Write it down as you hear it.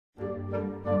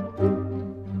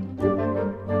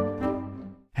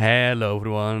Hello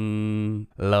everyone.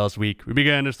 Last week we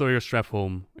began the story of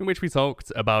Stratholme, in which we talked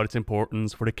about its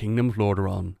importance for the kingdom of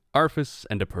Lordaeron, Arthas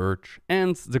and the Purge,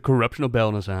 and the corruption of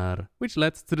Balnazar, which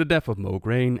led to the death of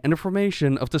Mograine and the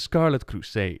formation of the Scarlet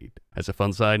Crusade. As a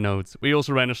fun side note, we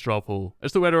also ran a straw poll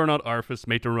as to whether or not Arthas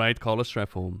made the right call as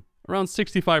Stratholme. Around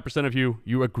 65% of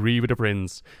you agree with the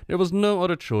prince. There was no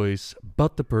other choice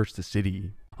but to purge the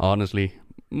city. Honestly,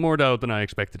 more doubt than I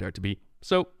expected there to be.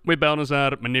 So, with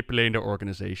Balnazar manipulating their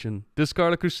organization, the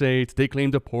Scarlet Crusade, they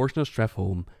claimed a portion of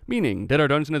Stratholme, meaning that our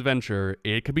dungeon adventure,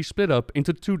 it can be split up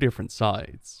into two different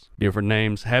sides. Different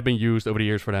names have been used over the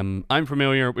years for them. I'm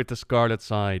familiar with the Scarlet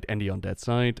side and the Undead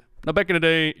side. Now back in the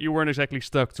day, you weren't exactly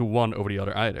stuck to one over the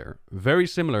other either. Very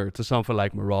similar to something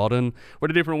like Maraudon, where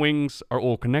the different wings are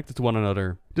all connected to one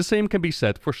another. The same can be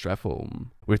said for Stratholme.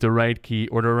 With the right key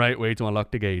or the right way to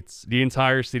unlock the gates, the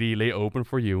entire city lay open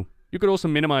for you. You could also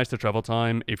minimize the travel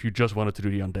time if you just wanted to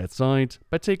do the Undead side,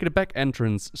 by taking the back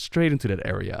entrance straight into that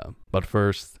area. But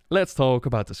first, let's talk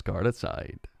about the Scarlet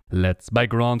side. Led by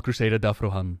Grand Crusader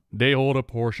Dafrohan, they hold a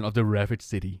portion of the ravaged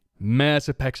city.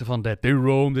 Massive packs of undead, they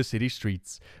roam the city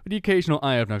streets, with the occasional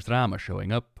Eye of Nostrama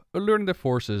showing up, alerting their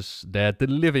forces that the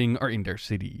living are in their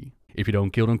city. If you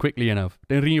don't kill them quickly enough,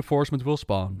 then reinforcements will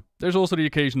spawn. There's also the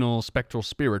occasional spectral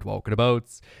spirit walking about.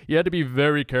 You have to be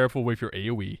very careful with your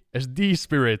AoE, as these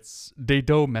spirits, they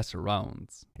don't mess around.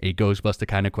 A Ghostbuster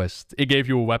kind of quest. It gave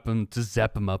you a weapon to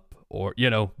zap them up, or,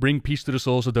 bring peace to the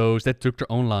souls of those that took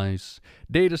their own lives.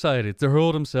 They decided to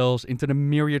hurl themselves into the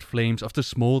myriad flames of the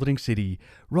smoldering city,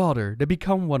 rather than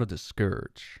become one of the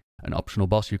Scourge. An optional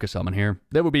boss you can summon here.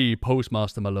 That would be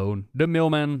Postmaster Malone, the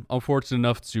mailman, unfortunate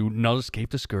enough to not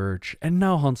escape the Scourge, and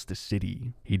now haunts the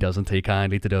city. He doesn't take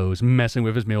kindly to those messing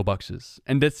with his mailboxes,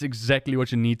 and that's exactly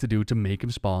what you need to do to make him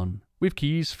spawn. With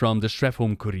keys from the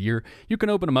Stratholme Courier, you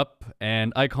can open them up,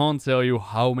 and I can't tell you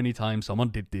how many times someone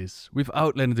did this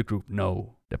without letting the group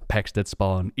know. The packs that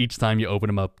spawn, each time you open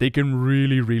them up, they can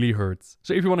really hurt.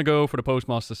 So if you want to go for the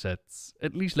Postmaster sets,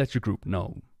 at least let your group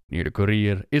know. Near the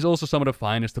Courier is also some of the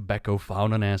finest tobacco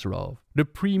found on Azeroth. The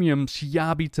premium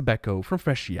Siabi tobacco from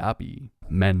Fresh Siabi.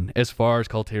 Men, as far as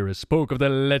Kalteris, spoke of the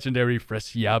legendary Fresh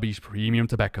Siabi's premium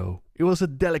tobacco. It was a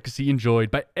delicacy enjoyed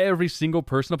by every single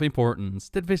person of importance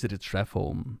that visited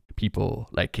Stratholme. People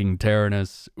like King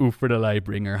Tyrannus, Ufra the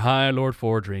Lightbringer, High Lord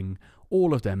Fordring,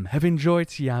 all of them have enjoyed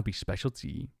Siabi's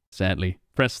specialty. Sadly,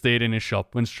 Fresh stayed in his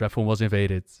shop when Stratholme was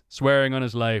invaded, swearing on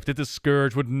his life that the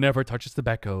Scourge would never touch his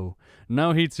tobacco.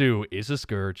 Now he too is a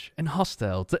Scourge, and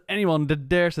hostile to anyone that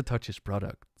dares to touch his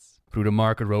products. Through the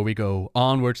market row we go,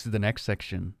 onwards to the next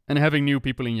section. And having new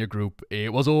people in your group,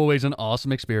 it was always an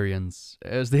awesome experience,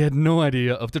 as they had no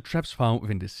idea of the traps found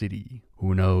within the city.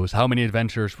 Who knows how many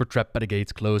adventurers were trapped by the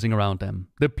gates closing around them,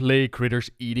 the plague critters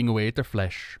eating away at their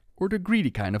flesh. Or the greedy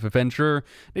kind of adventurer,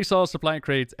 they saw a supply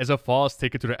crate as a fast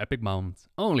ticket to their epic mount,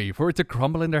 only for it to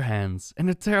crumble in their hands and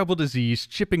a terrible disease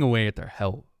chipping away at their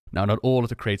health. Now, not all of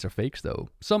the crates are fakes though.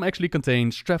 Some actually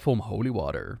contain Stratholme holy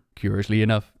water. Curiously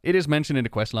enough, it is mentioned in the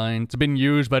questline to have been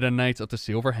used by the Knights of the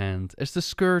Silver Hand as the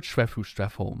Scourge swept through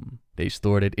Stratholme. They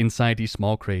stored it inside these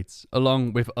small crates,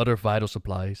 along with other vital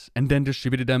supplies, and then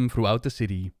distributed them throughout the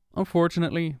city.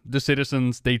 Unfortunately, the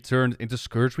citizens, they turned into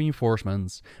Scourge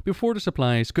reinforcements before the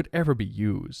supplies could ever be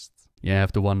used. You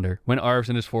have to wonder when Arthas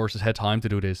and his forces had time to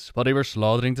do this while they were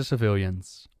slaughtering the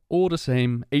civilians. All the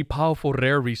same, a powerful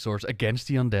rare resource against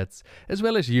the undead, as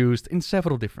well as used in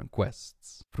several different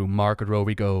quests. Through Market Row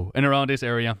we go, and around this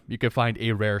area you can find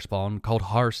a rare spawn called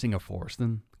Harsinger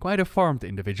Forsten. Quite a farmed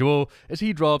individual, as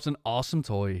he drops an awesome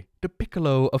toy, the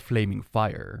Piccolo of Flaming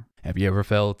Fire. Have you ever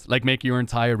felt like making your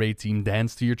entire raid team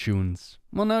dance to your tunes?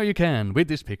 Well, now you can with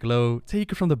this Piccolo,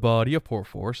 taken from the body of poor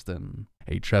Forsten.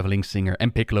 A traveling singer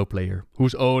and Piccolo player,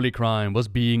 whose only crime was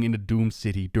being in the doomed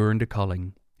city during the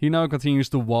culling. He now continues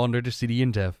to wander the city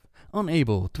in death,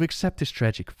 unable to accept his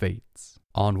tragic fate.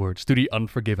 Onwards to the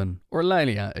Unforgiven, or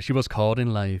Lilia as she was called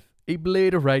in life, a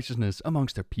blade of righteousness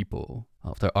amongst her people.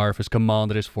 After Arthas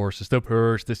commanded his forces to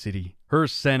purge the city, her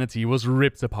sanity was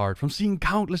ripped apart from seeing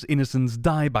countless innocents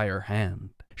die by her hand.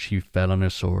 She fell on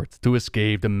her sword to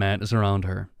escape the madness around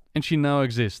her, and she now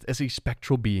exists as a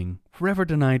spectral being, forever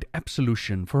denied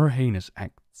absolution for her heinous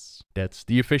acts. That's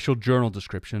the official journal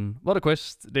description. What a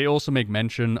quest, they also make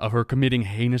mention of her committing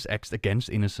heinous acts against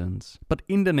innocents, but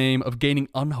in the name of gaining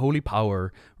unholy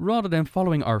power, rather than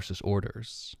following Arthas'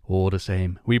 orders. All the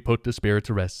same, we put the spirit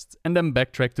to rest, and then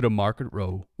backtrack to the Market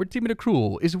Row, where Timmy the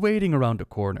Cruel is waiting around the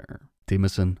corner.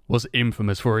 Timothy was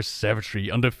infamous for his savagery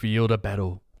on the field of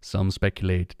battle. Some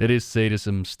speculate that his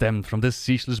sadism stemmed from the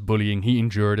ceaseless bullying he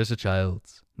endured as a child.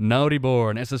 Now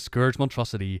reborn as a scourge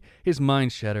monstrosity, his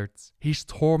mind shattered, he's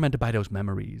tormented by those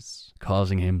memories,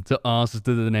 causing him to answer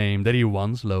to the name that he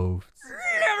once loathed.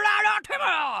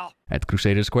 At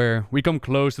Crusader Square, we come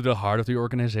close to the heart of the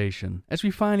organization, as we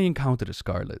finally encounter the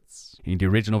Scarlets. In the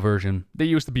original version, they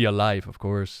used to be alive, of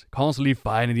course, constantly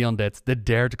fighting the undead that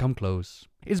dare to come close.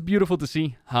 It's beautiful to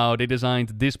see how they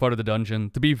designed this part of the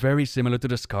dungeon to be very similar to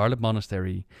the Scarlet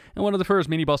Monastery, and one of the first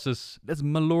mini-bosses, that's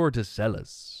Malor the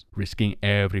Zealous, risking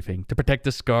everything to protect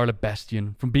the Scarlet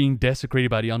Bastion from being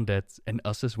desecrated by the undead and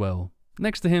us as well.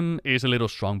 Next to him is a little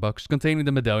strongbox containing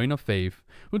the Medallion of Faith,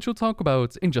 which we'll talk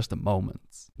about in just a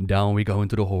moment. Down we go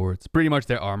into the Horde, pretty much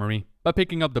their armory. By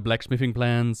picking up the blacksmithing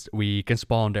plans, we can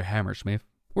spawn their hammersmith.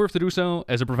 Worth to do so,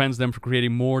 as it prevents them from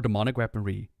creating more demonic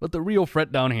weaponry. But the real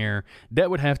threat down here, that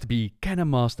would have to be Cannon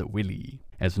Master Willy.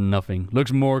 As nothing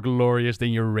looks more glorious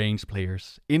than your ranged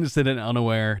players. Innocent and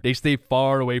unaware, they stay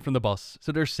far away from the boss,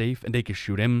 so they're safe and they can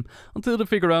shoot him, until they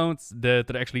figure out that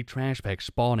they're actually trash bags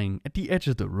spawning at the edge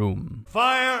of the room.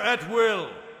 Fire at will!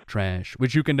 Trash,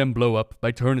 which you can then blow up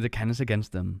by turning the cannons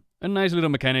against them. A nice little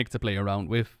mechanic to play around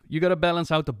with. You gotta balance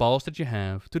out the balls that you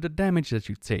have to the damage that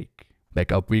you take.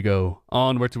 Back up we go,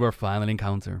 onward to our final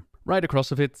encounter. Right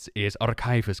across of it is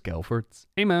Archivus Gelford,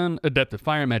 a man adept at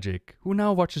fire magic, who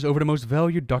now watches over the most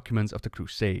valued documents of the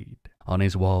Crusade. On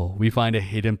his wall, we find a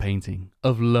hidden painting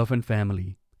of love and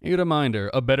family. A reminder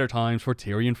of better times for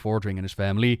Tyrion Fordring and his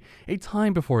family, a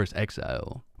time before his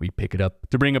exile. We pick it up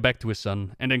to bring it back to his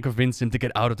son, and then convince him to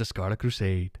get out of the Scarlet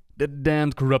Crusade. The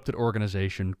damned corrupted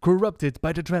organization, corrupted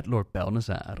by the Dreadlord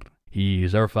Balnazar. He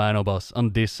is our final boss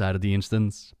on this side of the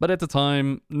instance, but at the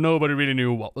time, nobody really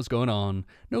knew what was going on.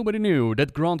 Nobody knew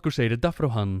that Grand Crusader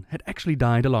Dafrohan had actually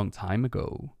died a long time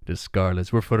ago. The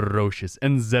Scarlets were ferocious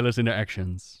and zealous in their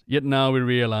actions, yet now we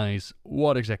realize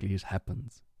what exactly has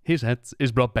happened. His head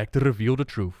is brought back to reveal the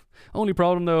truth. Only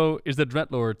problem though is that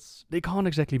Dreadlords, they can't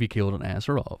exactly be killed on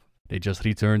Azeroth. They just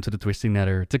returned to the Twisting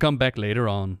Nether to come back later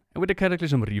on. And with the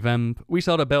Cataclysm revamp, we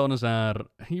saw that Balnazar,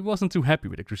 he wasn't too happy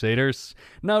with the Crusaders.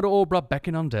 Now they're all brought back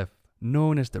in on death,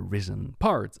 known as the Risen,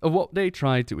 part of what they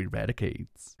tried to eradicate.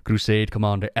 Crusade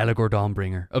Commander Eligor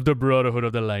Dawnbringer of the Brotherhood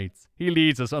of the Light. He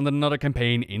leads us on another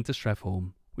campaign into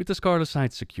Stratholme. With the Scarlet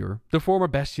side secure, the former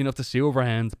bastion of the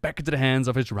Silverhand back into the hands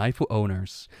of its rightful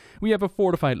owners, we have a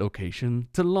fortified location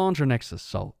to launch our next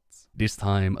assault. This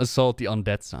time, assault the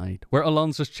undead side, where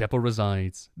Alonso's chapel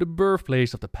resides, the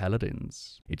birthplace of the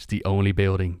Paladins. It's the only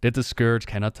building that the Scourge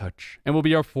cannot touch, and will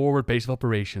be our forward base of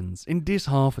operations in this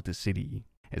half of the city.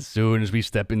 As soon as we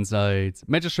step inside,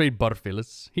 Magistrate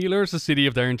Barphyllis, he alerts the city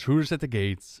of their intruders at the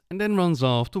gates, and then runs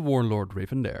off to warn Lord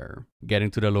Rivendare. Getting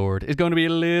to the Lord is going to be a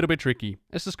little bit tricky,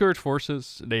 as the Scourge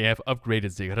forces, they have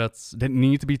upgraded ziggurats that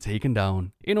need to be taken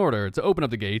down, in order to open up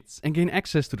the gates and gain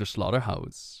access to the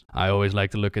slaughterhouse. I always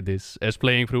like to look at this as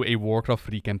playing through a Warcraft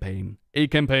 3 campaign. A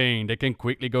campaign that can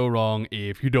quickly go wrong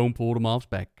if you don't pull the mobs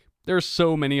back. There are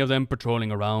so many of them patrolling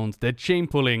around that chain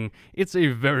pulling, it's a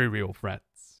very real threat.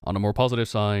 On the more positive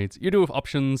side, you do have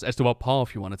options as to what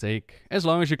path you want to take. As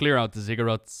long as you clear out the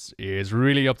ziggurats, it's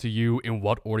really up to you in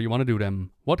what order you want to do them,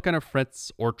 what kind of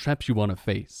threats or traps you want to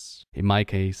face. In my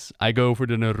case, I go for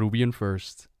the Nerubian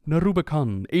first. Neruba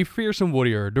Khan, a fearsome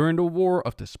warrior during the War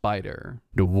of the Spider.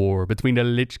 The war between the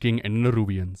Lich King and the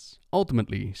Nerubians.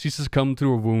 Ultimately, she succumbed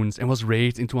to her wounds and was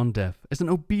raised into undeath as an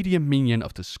obedient minion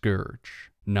of the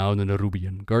Scourge. Now the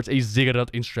Nerubian guards a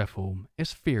ziggurat in Stratholme,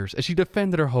 as fierce as she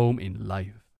defended her home in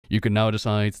life. You can now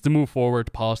decide to move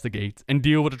forward past the gate and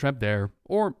deal with the trap there,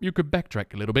 or you could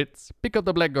backtrack a little bit, pick up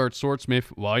the Blackguard Swordsmith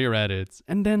while you're at it,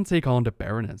 and then take on the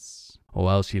Baroness.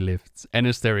 While she lived,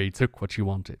 Anasteri took what she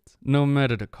wanted, no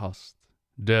matter the cost.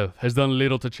 Death has done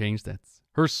little to change that.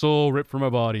 Her soul ripped from her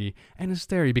body,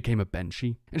 Anasteri became a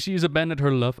banshee, and she has abandoned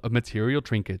her love of material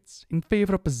trinkets in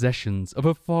favor of possessions of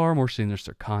a far more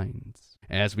sinister kind.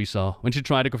 As we saw when she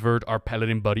tried to convert our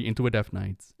paladin buddy into a Death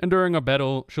Knight, and during our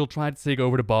battle, she'll try to take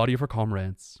over the body of her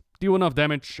comrades. Deal enough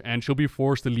damage, and she'll be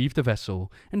forced to leave the vessel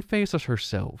and face us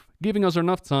herself, giving us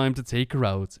enough time to take her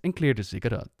out and clear the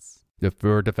ziggurats. The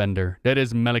third defender, that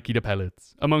is Maliki the Pellet,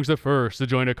 amongst the first to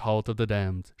join the Cult of the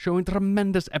Damned, showing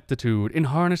tremendous aptitude in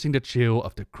harnessing the chill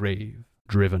of the grave.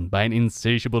 Driven by an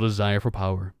insatiable desire for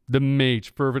power, the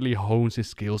mage fervently hones his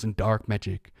skills in dark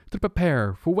magic to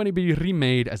prepare for when he be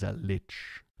remade as a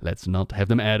lich. Let's not have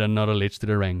them add another lich to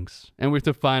the ranks, and with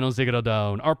the final ziggurat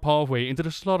down, our pathway into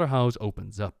the slaughterhouse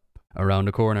opens up. Around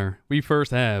the corner, we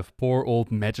first have poor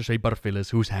old Magistrate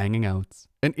Barphyllis who's hanging out.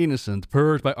 An innocent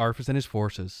purged by Arthas and his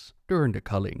forces during the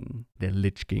culling. The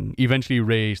Lich King eventually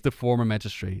raised the former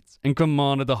magistrate and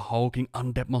commanded the hulking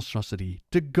undead monstrosity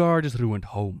to guard his ruined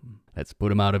home. Let's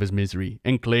put him out of his misery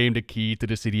and claim the key to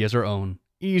the city as our own.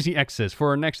 Easy access for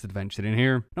our next adventure in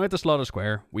here. Now at the Slaughter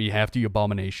Square, we have the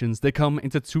abominations. They come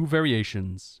into two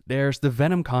variations. There's the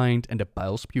venom kind and the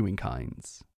bile spewing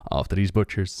kinds. After these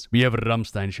butchers, we have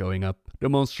Ramstein showing up, the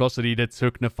monstrosity that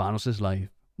took Nephanos' life.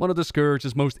 One of the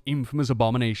Scourge's most infamous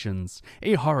abominations,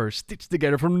 a horror stitched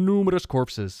together from numerous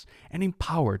corpses and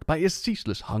empowered by a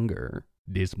ceaseless hunger.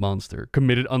 This monster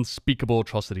committed unspeakable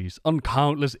atrocities on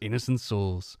countless innocent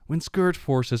souls when Scourge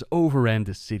forces overran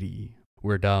the city.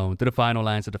 We're down to the final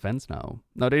lines of defense now.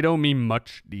 Now they don't mean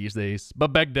much these days,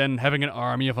 but back then having an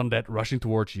army of undead rushing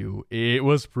towards you, it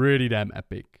was pretty damn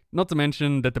epic. Not to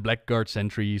mention that the Blackguard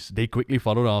sentries, they quickly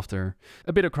followed after.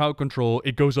 A bit of crowd control,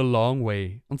 it goes a long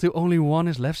way, until only one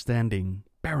is left standing,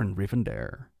 Baron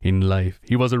Rivendare. In life,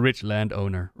 he was a rich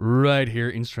landowner, right here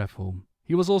in Stratholme.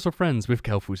 He was also friends with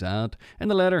Kel'Thuzad,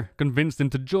 and the latter convinced him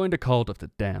to join the cult of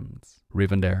the Damned.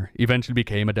 Rivendare eventually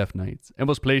became a Death Knight, and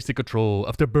was placed in control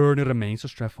of the burning remains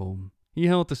of Stratholme. He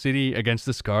held the city against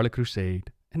the Scarlet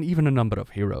Crusade, and even a number of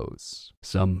heroes.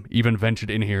 Some even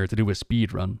ventured in here to do a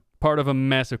speed run. Part of a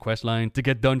massive questline to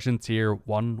get dungeon tier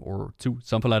 1 or 2,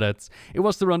 something like that. It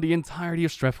was to run the entirety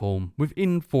of Stratholme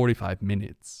within 45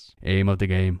 minutes. Aim of the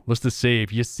game was to save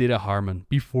Ysida Harmon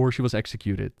before she was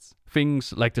executed.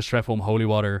 Things like the Stratholme Holy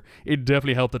Water, it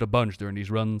definitely helped out a bunch during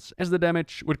these runs, as the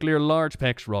damage would clear large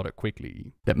packs rather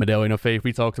quickly. That Medallion of Faith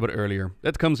we talked about earlier,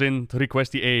 that comes in to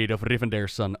request the aid of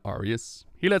Rivendare's son Arius.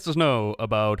 He lets us know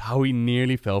about how he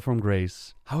nearly fell from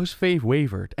grace, how his faith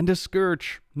wavered, and the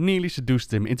Scourge nearly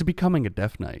seduced him into becoming a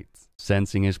Death Knight.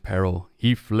 Sensing his peril,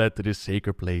 he fled to this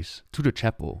sacred place, to the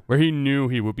chapel, where he knew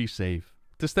he would be safe.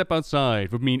 To step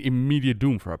outside would mean immediate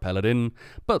doom for our paladin,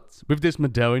 but with this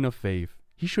Medallion of Faith,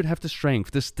 he should have the strength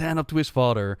to stand up to his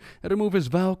father and remove his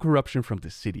vile corruption from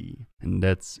the city. And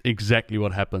that's exactly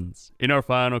what happens. In our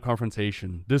final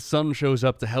confrontation, the son shows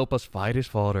up to help us fight his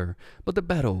father, but the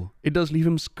battle, it does leave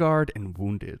him scarred and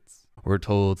wounded. We're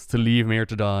told to leave him here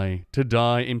to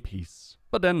die in peace.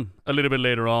 But then, a little bit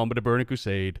later on with the Burning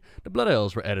Crusade, the Blood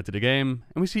Elves were added to the game,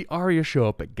 and we see Arya show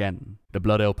up again. The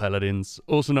Blood Elf Paladins,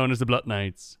 also known as the Blood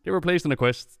Knights, they were placed on a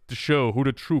quest to show who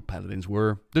the true Paladins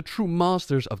were, the true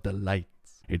Masters of the Light.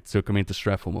 It took him into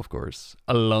Stratholme, of course,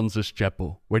 Alonso's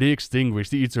chapel, where they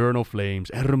extinguished the eternal flames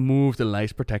and removed the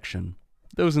light's protection.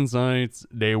 Those inside,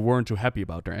 they weren't too happy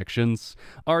about their actions.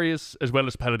 Arius, as well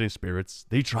as Paladin spirits,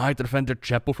 they tried to defend their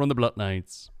chapel from the Blood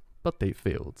Knights, but they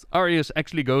failed. Arius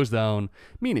actually goes down,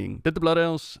 meaning that the Blood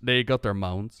Elves, they got their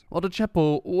mount, while the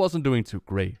chapel wasn't doing too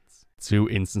great. Two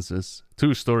instances,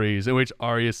 two stories in which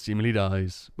Arius seemingly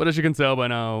dies. But as you can tell by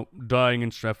now, dying in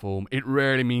Stratholme, it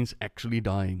rarely means actually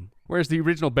dying. Whereas the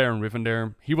original Baron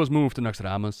Rivendare, he was moved to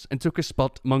Naxxramas and took his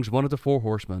spot amongst one of the 4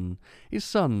 horsemen. His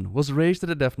son was raised as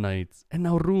a Death Knight and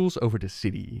now rules over the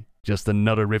city. Just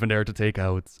another Rivendare to take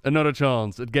out, another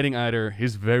chance at getting either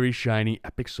his very shiny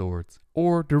epic sword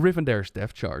or the Rivendare's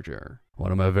Death Charger.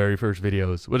 One of my very first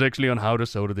videos was actually on how to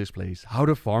solo this place, how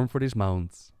to farm for this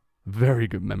mount. Very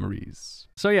good memories.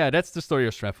 So yeah, that's the story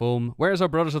of Stratholme. Whereas our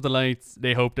Brothers of the Light,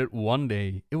 they hope that one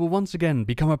day it will once again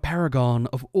become a paragon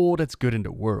of all that's good in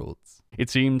the world.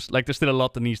 It seems like there's still a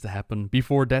lot that needs to happen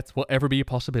before that will ever be a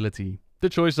possibility. The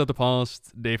choices of the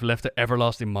past, they've left an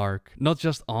everlasting mark, not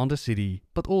just on the city,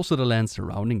 but also the land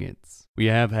surrounding it. We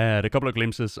have had a couple of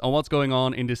glimpses on what's going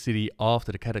on in the city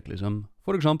after the Cataclysm.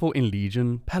 For example, in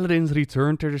Legion, Paladins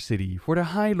returned to their city for their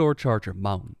High Lord Charger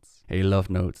mount. A love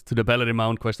note to the Paladin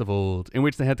Mount quest of old, in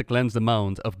which they had to cleanse the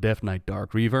mount of Death Knight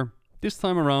Dark Reaver. This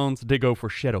time around, they go for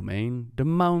Shadowmane, the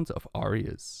mount of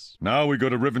Arius. Now we go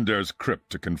to Rivendare's crypt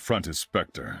to confront his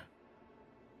specter.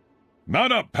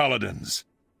 Mount up, Paladins!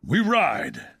 We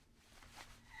ride!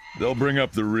 They'll bring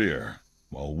up the rear,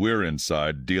 while we're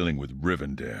inside dealing with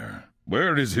Rivendare.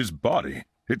 Where is his body?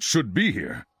 It should be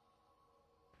here.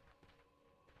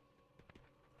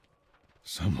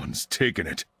 Someone's taken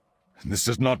it. This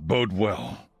does not bode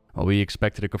well. Well, we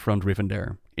expected to confront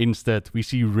Rivendare. Instead, we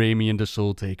see Ramian the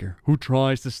Soul Taker, who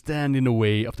tries to stand in the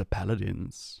way of the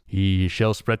Paladins. He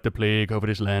shall spread the plague over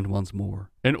this land once more,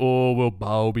 and all will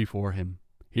bow before him.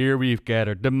 Here we've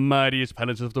gathered the mightiest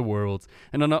Paladins of the world,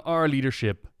 and under our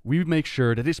leadership, we make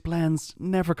sure that his plans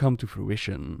never come to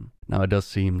fruition. Now, it does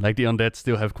seem like the undead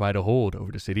still have quite a hold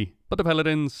over the city, but the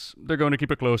Paladins, they're going to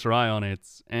keep a closer eye on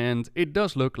it, and it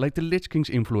does look like the Lich King's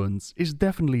influence is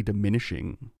definitely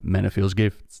diminishing. Menethil's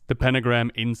gift, the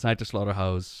pentagram inside the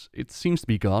slaughterhouse, it seems to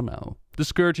be gone now. the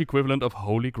Scourge equivalent of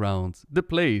holy ground, the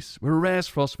place where Raz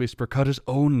Frostwhisper cut his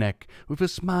own neck with a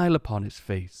smile upon his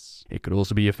face. It could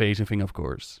also be a phasing thing, of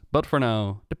course, but for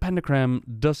now, the pentagram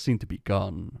does seem to be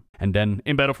gone. And then,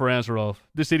 in Battle for Azeroth,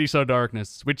 the city saw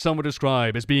darkness, which some would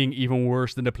describe as being even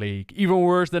worse than the plague, even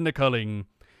worse than the culling.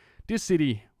 This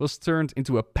city was turned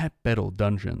into a pet battle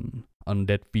dungeon.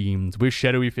 Undead themed, with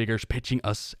shadowy figures pitching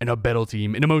us and our battle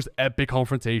team in the most epic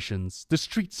confrontations the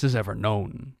streets has ever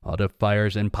known. Other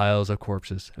fires and piles of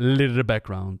corpses litter the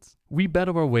background. We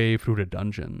battle our way through the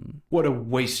dungeon. What a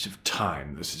waste of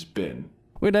time this has been.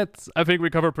 With that, I think we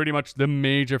covered pretty much the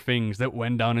major things that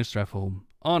went down in Stratholme.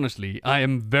 Honestly, I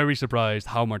am very surprised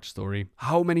how much story,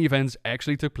 how many events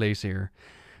actually took place here.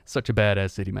 Such a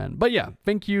badass city, man. But yeah,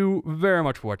 thank you very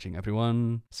much for watching,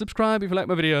 everyone. Subscribe if you like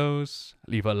my videos.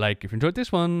 Leave a like if you enjoyed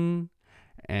this one.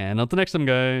 And until next time,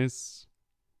 guys.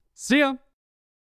 See ya!